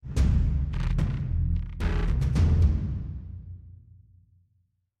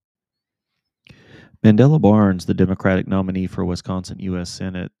Mandela Barnes, the Democratic nominee for Wisconsin U.S.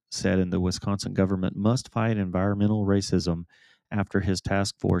 Senate, said the Wisconsin government must fight environmental racism after his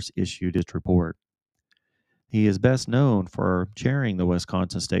task force issued its report. He is best known for chairing the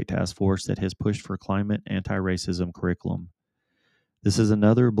Wisconsin State Task Force that has pushed for climate anti-racism curriculum. This is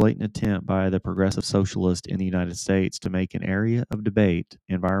another blatant attempt by the progressive socialist in the United States to make an area of debate,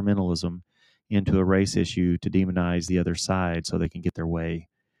 environmentalism, into a race issue to demonize the other side so they can get their way.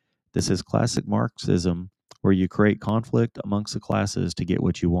 This is classic Marxism, where you create conflict amongst the classes to get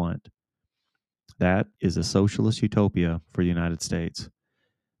what you want. That is a socialist utopia for the United States.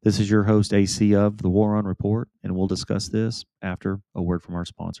 This is your host, AC, of the War on Report, and we'll discuss this after a word from our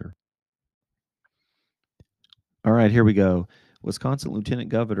sponsor. All right, here we go. Wisconsin Lieutenant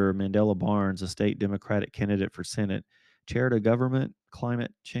Governor Mandela Barnes, a state Democratic candidate for Senate, chaired a government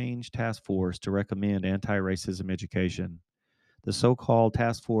climate change task force to recommend anti-racism education. The so-called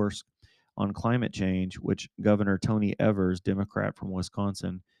Task Force on Climate Change, which Governor Tony Evers, Democrat from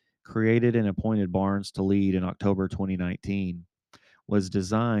Wisconsin, created and appointed Barnes to lead in October 2019, was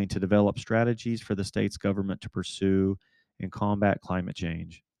designed to develop strategies for the state's government to pursue and combat climate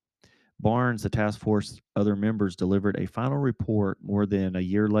change. Barnes, the task force other members delivered a final report more than a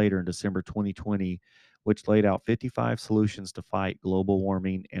year later in December 2020, which laid out 55 solutions to fight global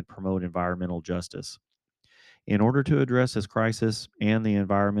warming and promote environmental justice. In order to address this crisis and the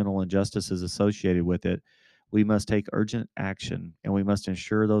environmental injustices associated with it, we must take urgent action, and we must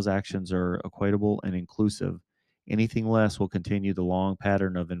ensure those actions are equitable and inclusive. Anything less will continue the long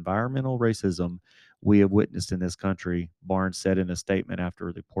pattern of environmental racism we have witnessed in this country, Barnes said in a statement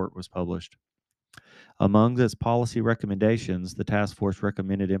after the report was published. Among its policy recommendations, the task force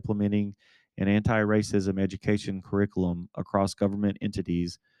recommended implementing an anti-racism education curriculum across government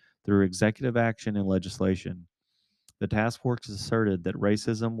entities through executive action and legislation. The task force asserted that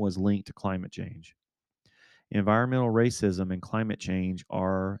racism was linked to climate change. Environmental racism and climate change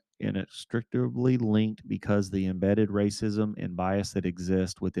are inextricably linked because the embedded racism and bias that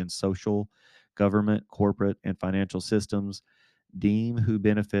exist within social, government, corporate, and financial systems deem who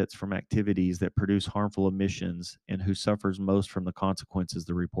benefits from activities that produce harmful emissions and who suffers most from the consequences,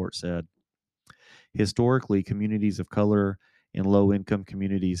 the report said. Historically, communities of color and low income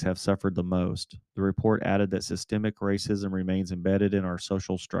communities have suffered the most. The report added that systemic racism remains embedded in our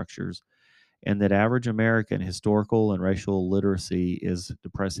social structures and that average American historical and racial literacy is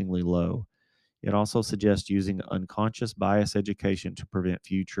depressingly low. It also suggests using unconscious bias education to prevent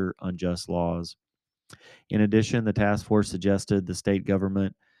future unjust laws. In addition, the task force suggested the state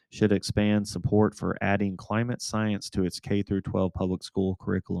government should expand support for adding climate science to its K through 12 public school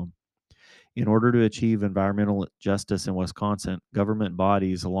curriculum. In order to achieve environmental justice in Wisconsin, government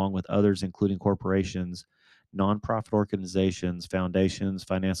bodies, along with others, including corporations, nonprofit organizations, foundations,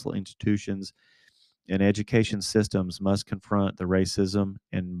 financial institutions, and education systems, must confront the racism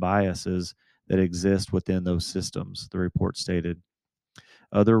and biases that exist within those systems, the report stated.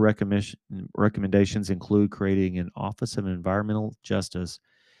 Other recommendations include creating an Office of Environmental Justice,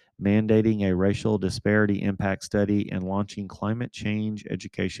 mandating a racial disparity impact study, and launching climate change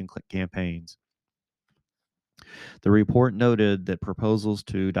education campaigns. The report noted that proposals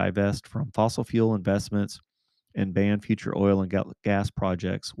to divest from fossil fuel investments and ban future oil and gas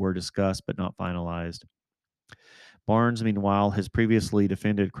projects were discussed but not finalized. Barnes, meanwhile, has previously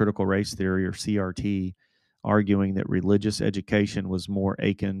defended critical race theory, or CRT, arguing that religious education was more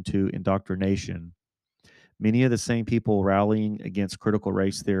akin to indoctrination. Many of the same people rallying against critical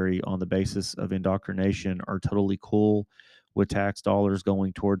race theory on the basis of indoctrination are totally cool with tax dollars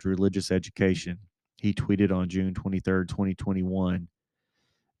going towards religious education, he tweeted on June 23, 2021.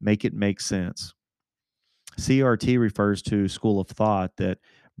 Make it make sense. CRT refers to school of thought that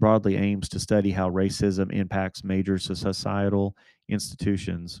broadly aims to study how racism impacts major societal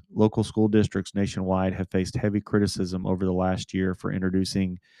institutions. Local school districts nationwide have faced heavy criticism over the last year for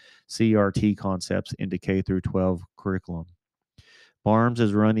introducing CRT concepts into K through 12 curriculum. Barnes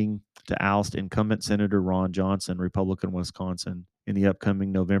is running to oust incumbent Senator Ron Johnson, Republican Wisconsin, in the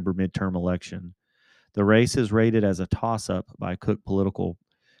upcoming November midterm election. The race is rated as a toss-up by Cook Political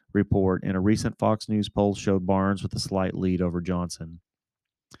Report, and a recent Fox News poll showed Barnes with a slight lead over Johnson.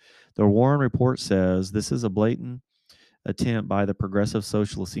 The Warren Report says this is a blatant attempt by the progressive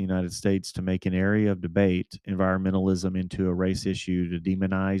socialists in the United States to make an area of debate, environmentalism, into a race issue to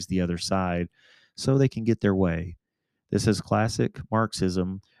demonize the other side so they can get their way. This is classic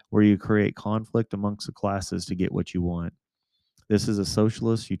Marxism, where you create conflict amongst the classes to get what you want. This is a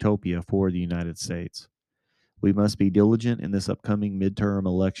socialist utopia for the United States. We must be diligent in this upcoming midterm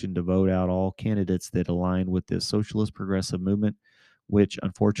election to vote out all candidates that align with this socialist progressive movement which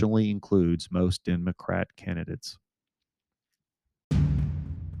unfortunately includes most Democrat candidates.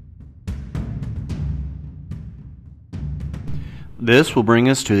 This will bring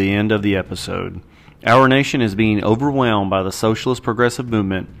us to the end of the episode. Our nation is being overwhelmed by the socialist progressive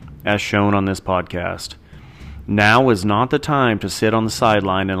movement, as shown on this podcast. Now is not the time to sit on the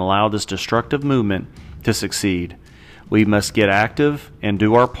sideline and allow this destructive movement to succeed. We must get active and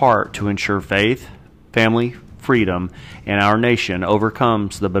do our part to ensure faith, family, freedom, and our nation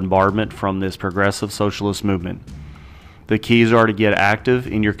overcomes the bombardment from this progressive socialist movement. The keys are to get active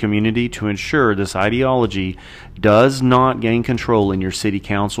in your community to ensure this ideology does not gain control in your city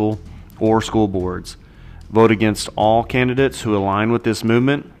council or school boards. Vote against all candidates who align with this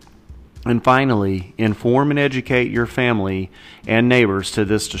movement. And finally, inform and educate your family and neighbors to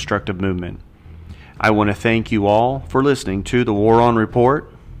this destructive movement. I want to thank you all for listening to the War On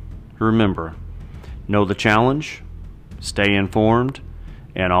Report. Remember, know the challenge, stay informed,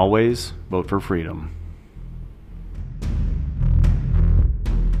 and always vote for freedom.